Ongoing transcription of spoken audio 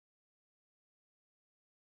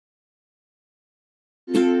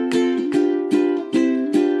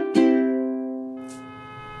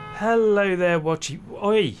Hello there, Watchy.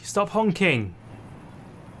 Oi, stop honking.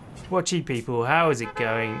 Watchy people, how is it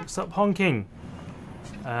going? Stop honking.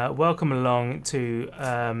 Welcome along to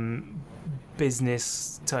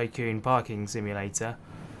Business Tycoon Parking Simulator,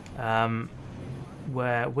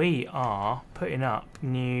 where we are putting up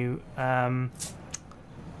new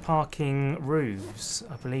parking roofs.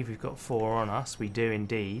 I believe we've got 4 on us. We do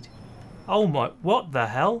indeed. Oh my, what the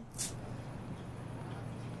hell?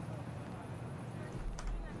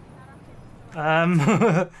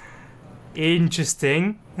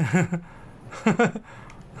 Interesting.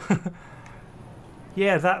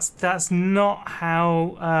 Yeah, that's not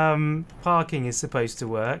how parking is supposed to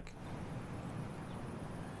work.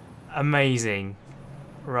 Amazing.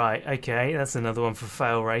 Right, okay, that's another one for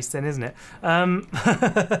fail race then, isn't it?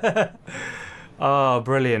 Oh,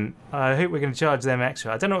 brilliant. I hope we're going to charge them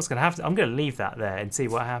extra. I don't know what's going to happen. I'm going to leave that there and see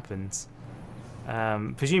what happens.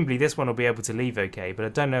 Presumably this one will be able to leave okay, but I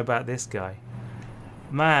don't know about this guy.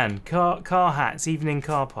 Man, car hats, even in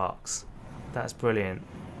car parks. That's brilliant.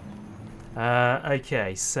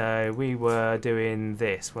 Okay, so we were doing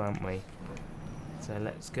this, weren't we? So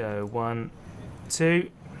let's go 1, 2.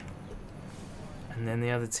 And then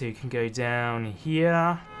the other 2 can go down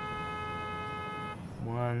here.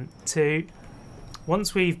 1, 2.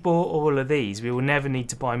 Once we've bought all of these, we will never need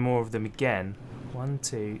to buy more of them again. 1,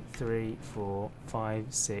 2, 3, 4, 5,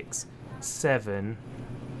 6, 7,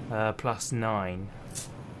 plus 9.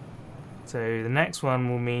 So the next one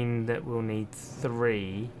will mean that we'll need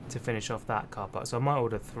 3 to finish off that car park. So I might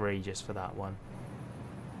order 3 just for that one.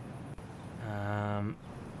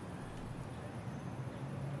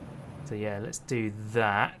 So yeah, let's do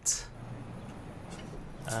that.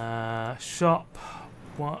 Shop.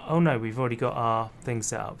 What? Oh no, we've already got our thing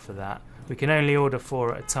set up for that. We can only order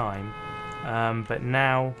 4 at a time. But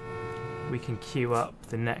now we can queue up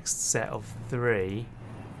the next set of 3.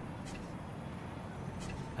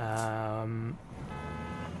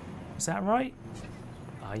 Is that right?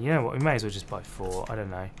 You know what, we may as well just buy 4. I don't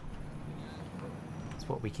know. It's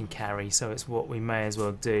what we can carry, so it's what we may as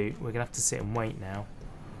well do. We're gonna have to sit and wait now.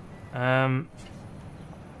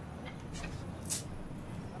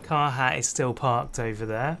 Car hat is still parked over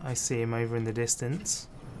there. I see him over in the distance.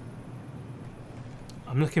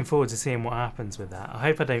 I'm looking forward to seeing what happens with that. I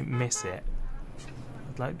hope I don't miss it.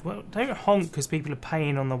 Like, well, don't honk because people are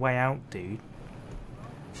paying on the way out, dude.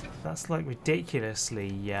 That's like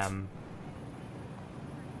ridiculously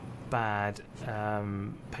bad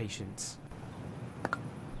patience.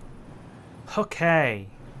 Okay.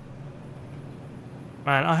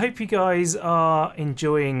 Man, I hope you guys are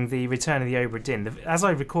enjoying the Return of the Obra Dinn. As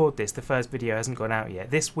I record this, the first video hasn't gone out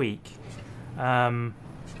yet. This week, no,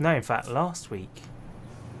 in fact, last week.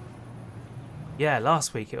 Yeah,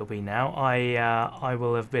 last week it'll be now. I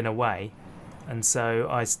will have been away, and so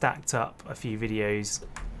I stacked up a few videos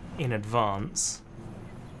in advance.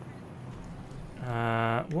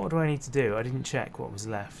 What do I need to do? I didn't check what was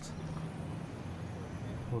left.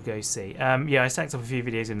 We'll go see. Yeah, I stacked up a few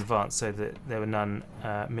videos in advance so that there were none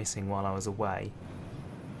missing while I was away.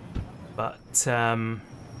 But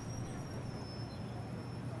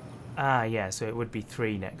yeah, so it would be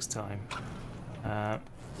 3 next time.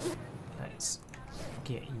 Let's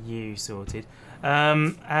get you sorted.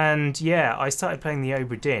 And yeah, I started playing the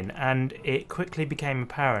Obra Dinn, and it quickly became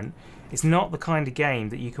apparent it's not the kind of game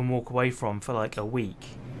that you can walk away from for like a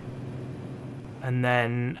week and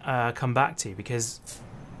then come back to, because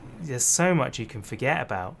there's so much you can forget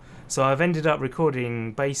about. So I've ended up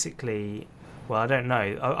recording basically, well, I don't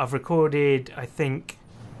know, I've recorded I think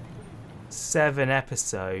 7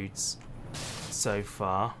 episodes so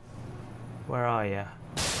far. Where are you?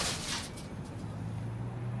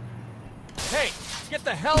 Hey, get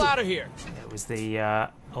the hell out of here! It was the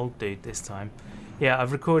old dude this time. Yeah,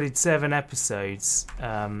 I've recorded 7 episodes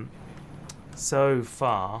so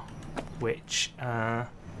far, which I'm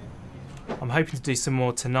hoping to do some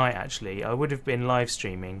more tonight actually. I would have been live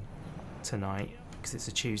streaming tonight because it's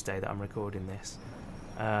a Tuesday that I'm recording this.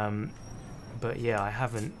 But yeah, I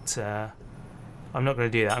haven't, I'm not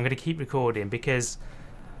going to do that. I'm going to keep recording because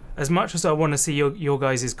as much as I want to see your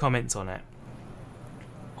guys' comments on it,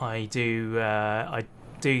 I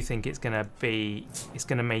do think it's going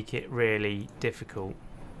to make it really difficult.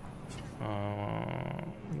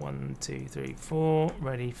 1, 2, 3, 4,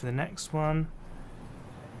 ready for the next one.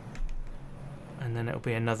 And then it'll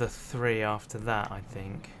be another 3 after that, I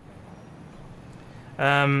think.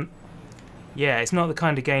 Yeah, it's not the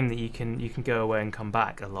kind of game that you can go away and come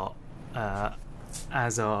back a lot,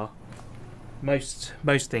 as are most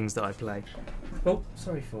things that I play. Oh,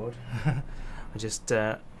 sorry, Ford. I just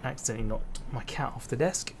accidentally knocked my cat off the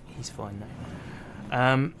desk. He's fine now.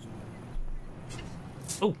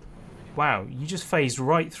 Oh, wow, you just phased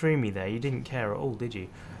right through me there. You didn't care at all, did you?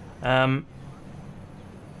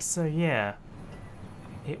 So yeah,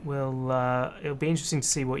 it'll be interesting to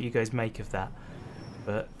see what you guys make of that.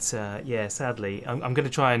 But yeah, sadly, I'm going to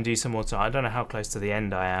try and do some more time. I don't know how close to the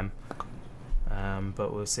end I am,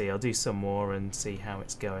 but we'll see. I'll do some more and see how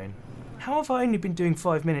it's going. How have I only been doing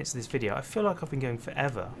 5 minutes of this video? I feel like I've been going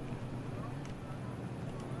forever.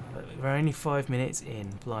 But we're only 5 minutes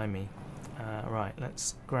in, blimey. Right,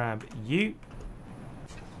 let's grab you.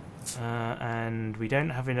 And we don't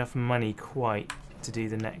have enough money quite to do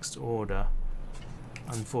the next order,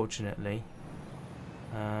 unfortunately.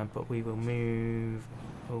 But we will move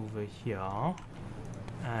over here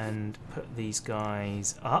and put these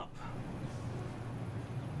guys up.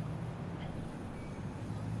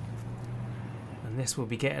 And this will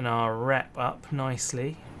be getting our rep up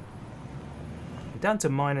nicely. We're down to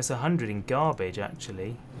minus 100 in garbage,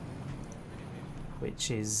 actually,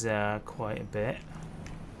 which is quite a bit.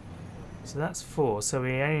 So that's 4. So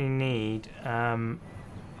we only need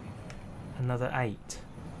another 8.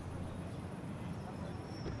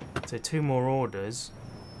 So 2 more orders,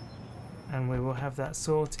 and we will have that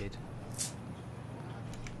sorted.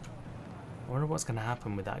 I wonder what's going to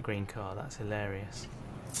happen with that green car. That's hilarious.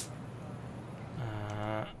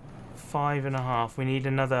 5.5. We need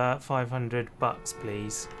another 500 bucks,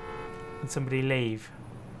 please. Can somebody leave?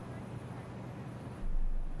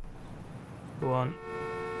 Go on.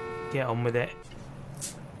 Get on with it.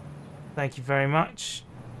 Thank you very much.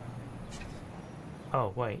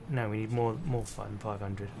 Oh wait, no, we need more than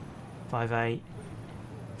 500. 5.8.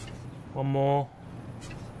 One more.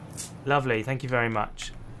 Lovely, thank you very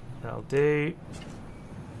much. That'll do.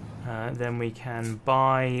 Then we can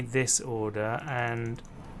buy this order and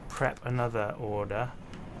prep another order,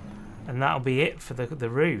 and that'll be it for the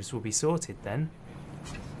roofs. Will be sorted then.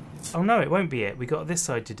 Oh no, it won't be it. We got this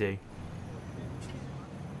side to do.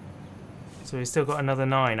 So we've still got another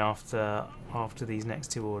 9 after these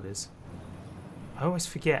next 2 orders. I always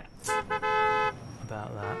forget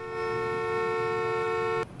about that.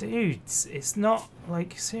 Dudes, it's not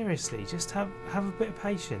like, seriously, just have a bit of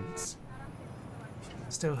patience.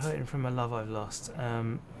 Still hurting from a love I've lost.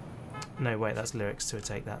 No, wait, that's lyrics to a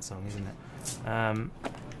Take That song, isn't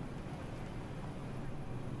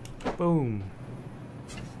it? Boom.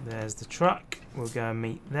 There's the truck. We'll go and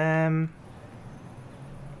meet them.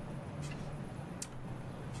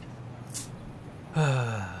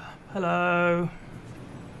 Hello.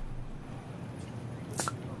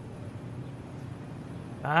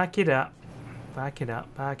 Back it up. Back it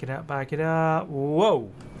up. Back it up. Back it up. Whoa.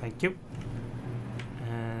 Thank you.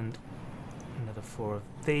 And another 4 of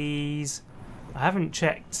these. I haven't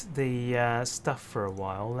checked the stuff for a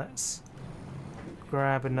while. Let's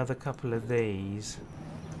grab another couple of these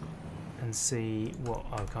and see what...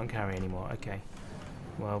 Oh, I can't carry anymore. Okay.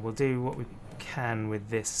 Well, we'll do what we can with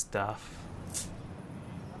this stuff.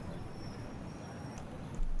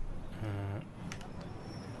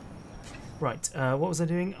 Right, what was I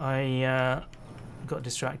doing? I got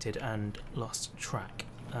distracted and lost track.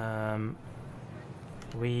 Do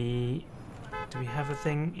we have a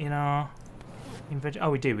thing in our inventory? Oh,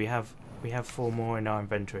 we do. We have 4 more in our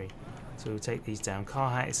inventory. So we'll take these down. Car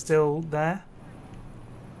hat is still there.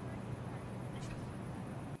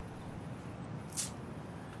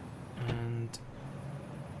 And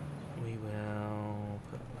we will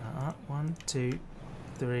put that up. 1, 2,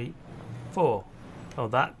 3, 4. Oh,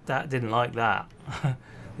 that didn't like that.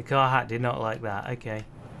 The car hat did not like that. Okay.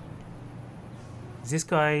 Is this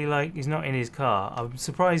guy, like, he's not in his car? I'm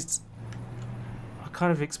surprised. I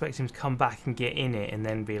kind of expect him to come back and get in it and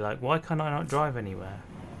then be like, why can't I not drive anywhere?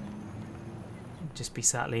 Just be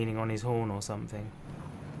sat leaning on his horn or something.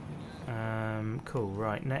 Cool.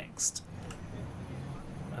 Right, next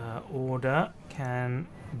order can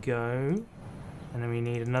go. And then we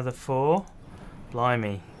need another 4.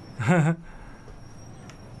 Blimey.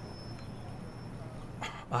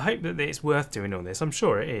 I hope that it's worth doing all this. I'm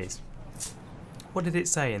sure it is. What did it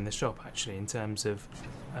say in the shop, actually, in terms of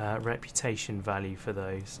reputation value for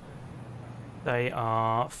those? They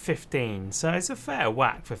are 15, so it's a fair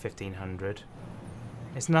whack for 1,500.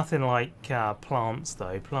 It's nothing like plants,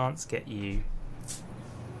 though. Plants get you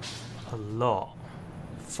a lot.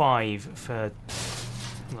 5 for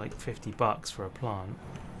like 50 bucks for a plant.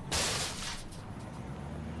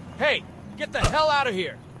 Hey, get the hell out of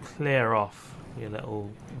here! Clear off. You little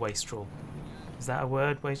wastrel. Is that a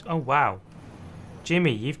word? Waste? Oh, wow.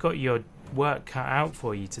 Jimmy, you've got your work cut out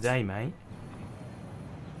for you today, mate.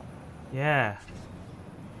 Yeah.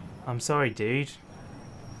 I'm sorry, dude.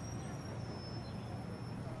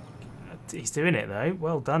 He's doing it, though.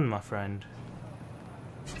 Well done, my friend.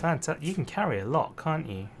 Fantastic. You can carry a lot, can't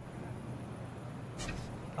you?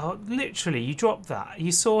 Oh, literally, you dropped that.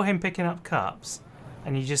 You saw him picking up cups,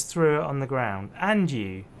 and you just threw it on the ground. And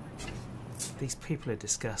you. These people are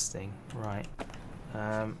disgusting. Right.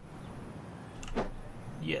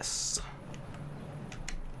 Yes.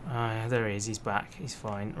 There he is. He's back. He's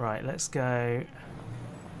fine. Right, let's go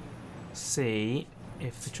see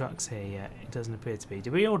if the truck's here yet. It doesn't appear to be.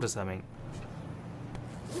 Did we order something?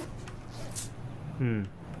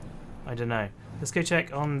 I don't know. Let's go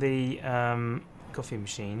check on the coffee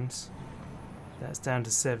machines. That's down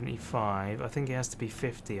to 75. I think it has to be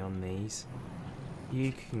 50 on these.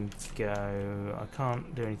 You can go. I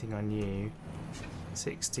can't do anything on you.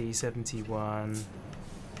 60, 71,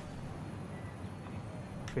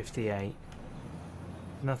 58.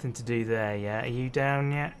 Nothing to do there yet. Are you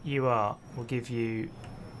down yet? You are. We'll give you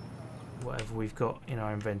whatever we've got in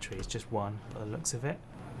our inventory. It's just one by the looks of it.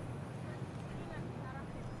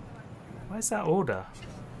 Where's that order?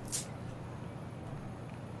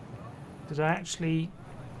 Did I actually...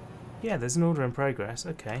 Yeah, there's an order in progress.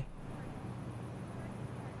 Okay.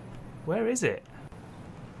 Where is it?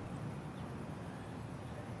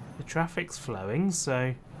 The traffic's flowing,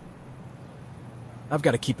 so... I've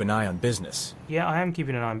got to keep an eye on business. Yeah, I am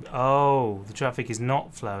keeping an eye on... Oh, the traffic is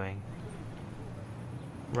not flowing.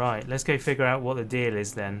 Right, let's go figure out what the deal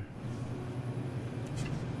is then.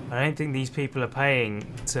 I don't think these people are paying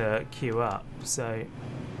to queue up, so...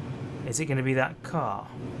 Is it going to be that car?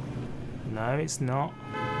 No, it's not.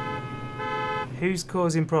 Who's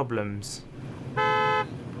causing problems?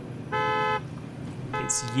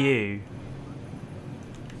 It's you.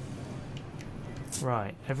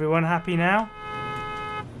 Right, everyone happy now?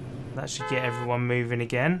 That should get everyone moving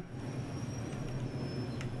again.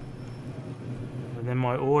 And then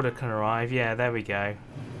my order can arrive. Yeah, there we go.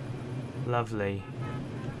 Lovely.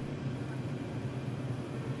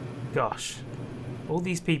 Gosh. All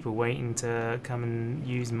these people waiting to come and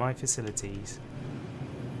use my facilities.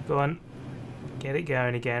 Go on. Get it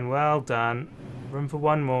going again. Well done. Room for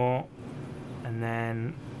one more. And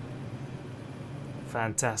then...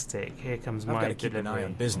 Fantastic. Here comes my delivery. I've got to keep an eye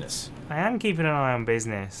on business. I am keeping an eye on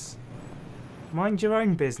business. Mind your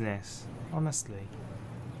own business. Honestly.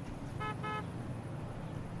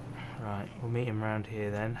 Right. We'll meet him around here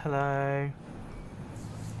then. Hello.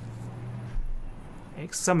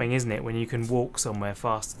 It's something, isn't it, when you can walk somewhere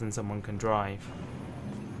faster than someone can drive.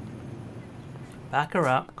 Back her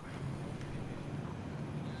up.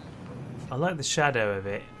 I like the shadow of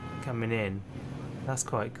it coming in. That's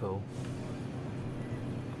quite cool.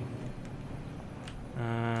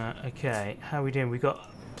 Okay, how are we doing? We've got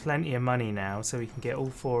plenty of money now, so we can get all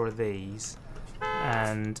 4 of these.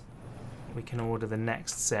 And we can order the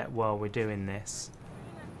next set while we're doing this.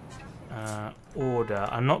 Order.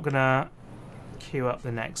 I'm not going to queue up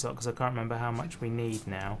the next lot because I can't remember how much we need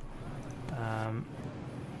now.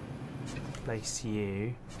 Place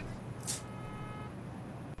you.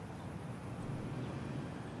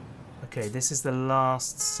 Okay, this is the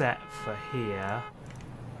last set for here.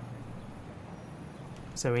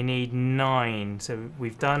 So we need 9. So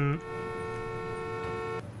we've done...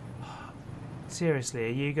 Seriously, are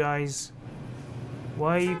you guys...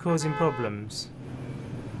 Why are you causing problems?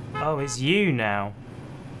 Oh, it's you now.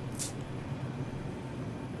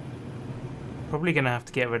 Probably going to have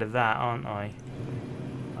to get rid of that, aren't I?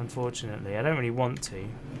 Unfortunately. I don't really want to.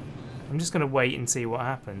 I'm just going to wait and see what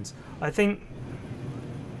happens. I think...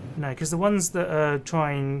 No, because the ones that are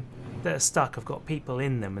that are stuck have got people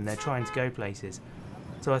in them and they're trying to go places.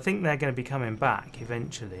 So I think they're going to be coming back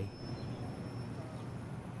eventually.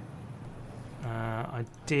 I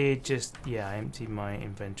did just... Yeah, I emptied my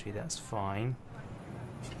inventory. That's fine.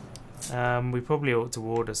 We probably ought to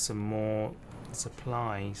order some more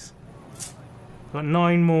supplies. Got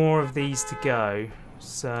 9 more of these to go.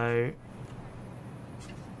 So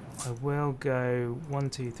I will go 1,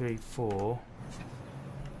 2, 3, 4.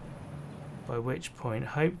 By which point,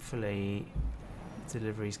 hopefully,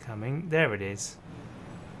 delivery's coming. There it is.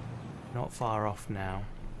 Not far off now.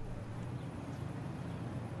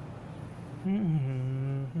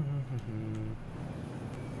 Need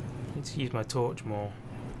to use my torch more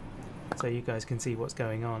so you guys can see what's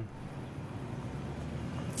going on.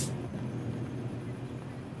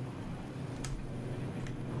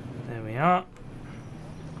 There we are.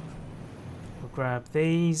 We'll grab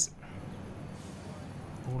these.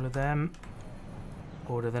 All of them.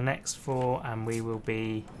 Order the next 4 and we will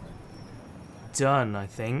be done, I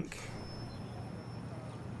think.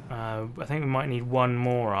 I think we might need 1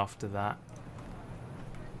 more after that.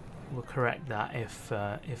 We'll correct that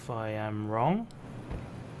if I am wrong.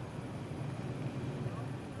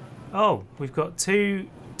 Oh, we've got two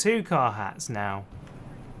 2 car hats now.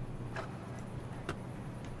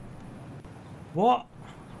 What?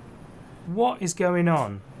 What is going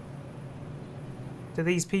on? Do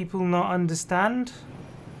these people not understand?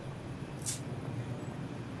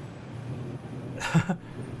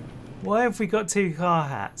 Why have we got 2 car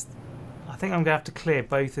hats? I think I'm going to have to clear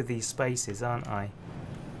both of these spaces, aren't I?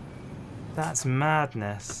 That's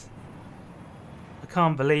madness. I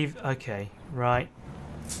can't believe... Okay, right.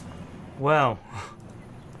 Well,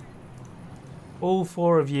 all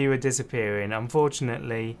 4 of you are disappearing.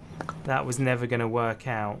 Unfortunately, that was never going to work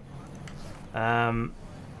out.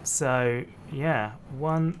 So, yeah.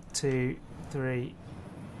 1, 2, 3,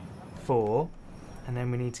 4. And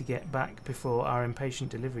then we need to get back before our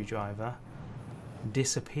impatient delivery driver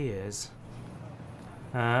disappears.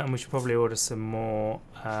 And we should probably order some more.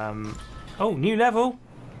 Oh, new level!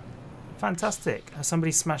 Fantastic.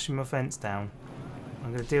 Somebody's smashing my fence down.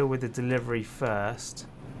 I'm going to deal with the delivery first.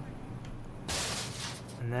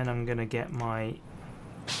 And then I'm going to get my...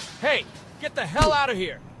 Hey, get the hell out of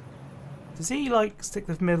here! Does he, like, stick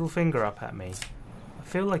the middle finger up at me? I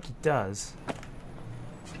feel like he does.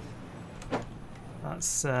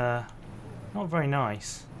 That's not very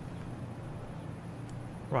nice.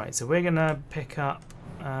 Right, so we're going to pick up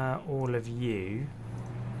all of you.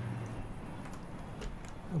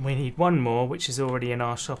 And we need one more, which is already in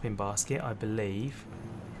our shopping basket, I believe.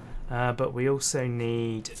 But we also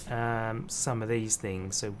need some of these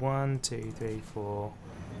things. So 1, 2, 3, 4.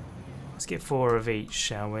 Let's get 4 of each,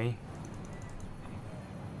 shall we?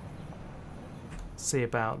 See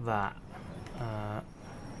about that.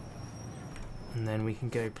 And then we can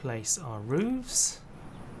go place our roofs.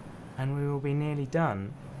 And we will be nearly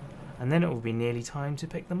done. And then it will be nearly time to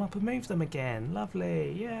pick them up and move them again.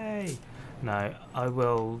 Lovely, yay! No, I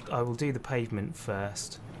will do the pavement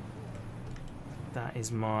first. That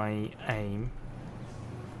is my aim.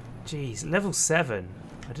 Jeez, level 7.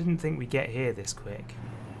 I didn't think we'd get here this quick.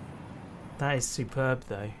 That is superb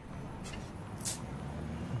though.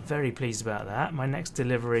 Very pleased about that. My next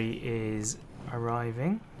delivery is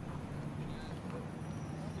arriving.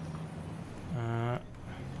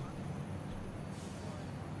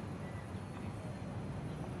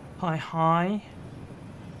 Hi.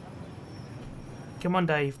 Come on,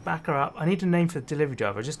 Dave, back her up. I need a name for the delivery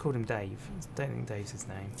driver. I just called him Dave. I don't think Dave's his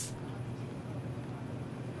name.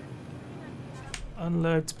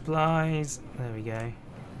 Unload supplies. There we go.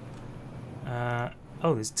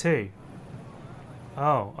 Oh, there's 2.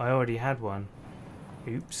 Oh, I already had one.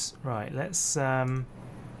 Oops. Right, let's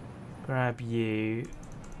grab you,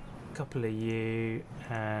 a couple of you,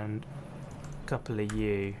 and a couple of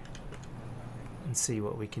you, and see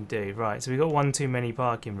what we can do. Right, so we got 1 too many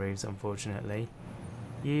parking rooms, unfortunately.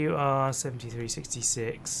 You are 73,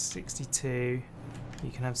 66, 62.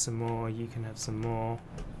 You can have some more. You can have some more.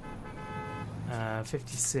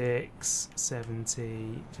 56,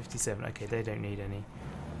 70, 57. Okay, they don't need any.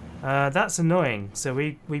 That's annoying. So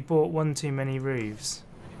we bought 1 too many roofs.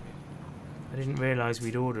 I didn't realise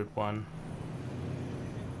we'd ordered one.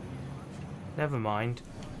 Never mind.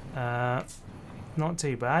 Not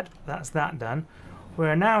too bad. That's that done.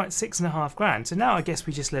 We're now at 6.5 grand. So now I guess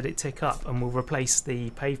we just let it tick up and we'll replace the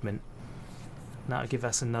pavement. That'll give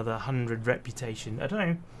us another 100 reputation. I don't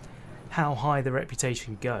know how high the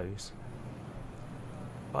reputation goes.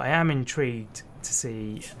 But I am intrigued to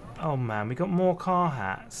see... Oh man, we got more car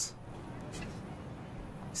hats.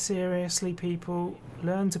 Seriously, people?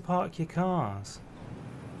 Learn to park your cars.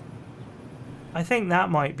 I think that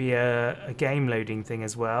might be a game loading thing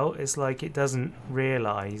as well. It's like it doesn't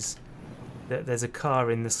realise that there's a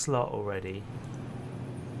car in the slot already.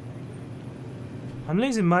 I'm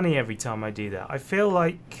losing money every time I do that. I feel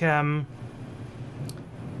like the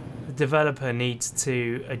developer needs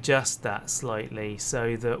to adjust that slightly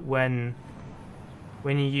so that when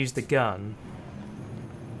you use the gun,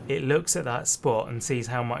 it looks at that spot and sees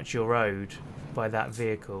how much you're owed by that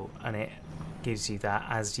vehicle, and it gives you that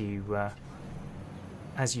as you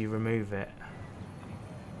remove it.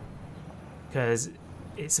 Because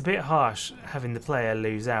it's a bit harsh having the player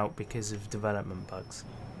lose out because of development bugs.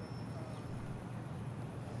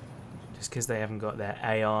 Just because they haven't got their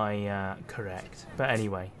AI correct. But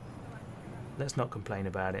anyway, let's not complain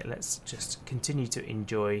about it. Let's just continue to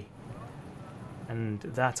enjoy. And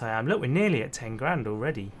that I am. Look, we're nearly at 10 grand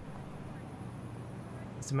already.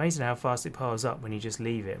 It's amazing how fast it piles up when you just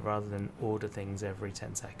leave it rather than order things every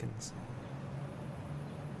 10 seconds.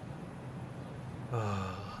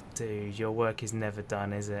 Oh, dude, your work is never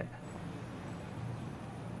done, is it?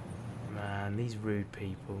 Man, these rude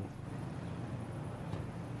people.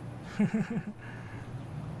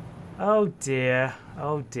 Oh dear,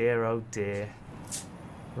 oh dear, oh dear.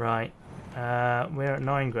 Right, we're at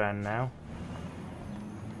 9 grand now.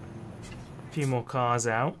 A few more cars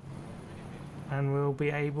out, and we'll be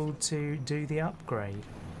able to do the upgrade.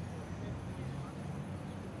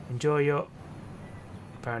 Enjoy your...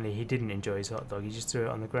 Apparently he didn't enjoy his hot dog, he just threw it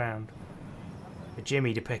on the ground. For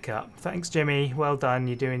Jimmy to pick up. Thanks, Jimmy. Well done,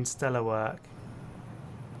 you're doing stellar work.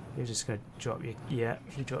 You're just going to drop your... Yeah,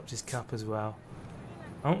 he dropped his cup as well.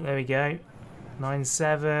 Oh, there we go.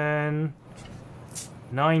 9-7...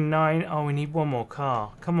 9-9. Oh, we need one more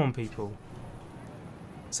car. Come on, people.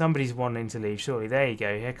 Somebody's wanting to leave, surely. There you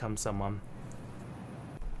go. Here comes someone.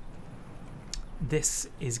 This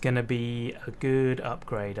is going to be a good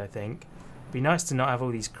upgrade, I think. Be nice to not have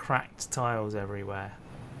all these cracked tiles everywhere.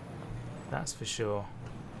 That's for sure.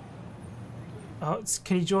 Oh,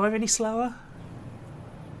 can you drive any slower?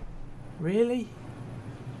 Really?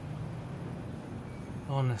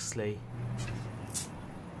 Honestly.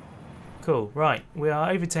 Cool, right, we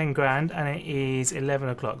are over 10 grand and it is 11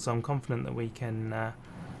 o'clock, so I'm confident that we can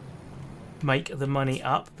make the money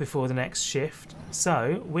up before the next shift.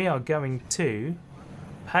 So we are going to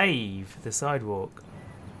pave the sidewalk.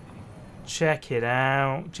 Check it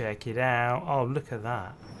out, check it out. Oh, look at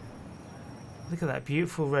that. Look at that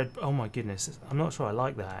beautiful red. Oh my goodness, I'm not sure I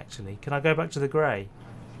like that actually. Can I go back to the grey?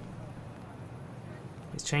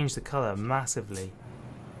 It's changed the colour massively.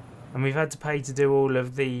 And we've had to pay to do all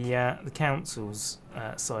of the council's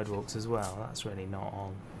sidewalks as well. That's really not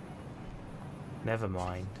on. Never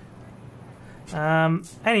mind.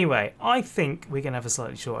 Anyway, I think we're going to have a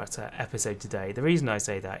slightly shorter episode today. The reason I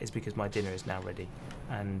say that is because my dinner is now ready.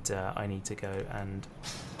 And I need to go and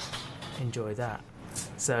enjoy that.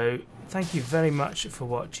 So, thank you very much for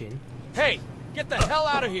watching. Hey, get the hell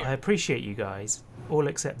out of here! I appreciate you guys. All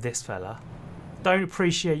except this fella. Don't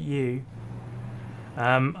appreciate you.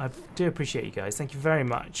 I do appreciate you guys. Thank you very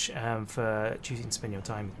much for choosing to spend your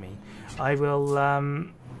time with me. I will,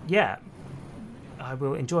 yeah, I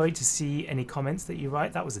will enjoy to see any comments that you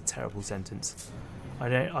write. That was a terrible sentence.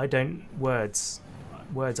 Words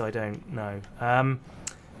I don't know.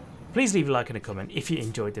 Please leave a like and a comment if you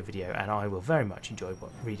enjoyed the video, and I will very much enjoy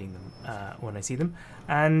reading them when I see them.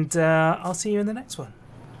 And I'll see you in the next one.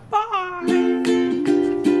 Bye!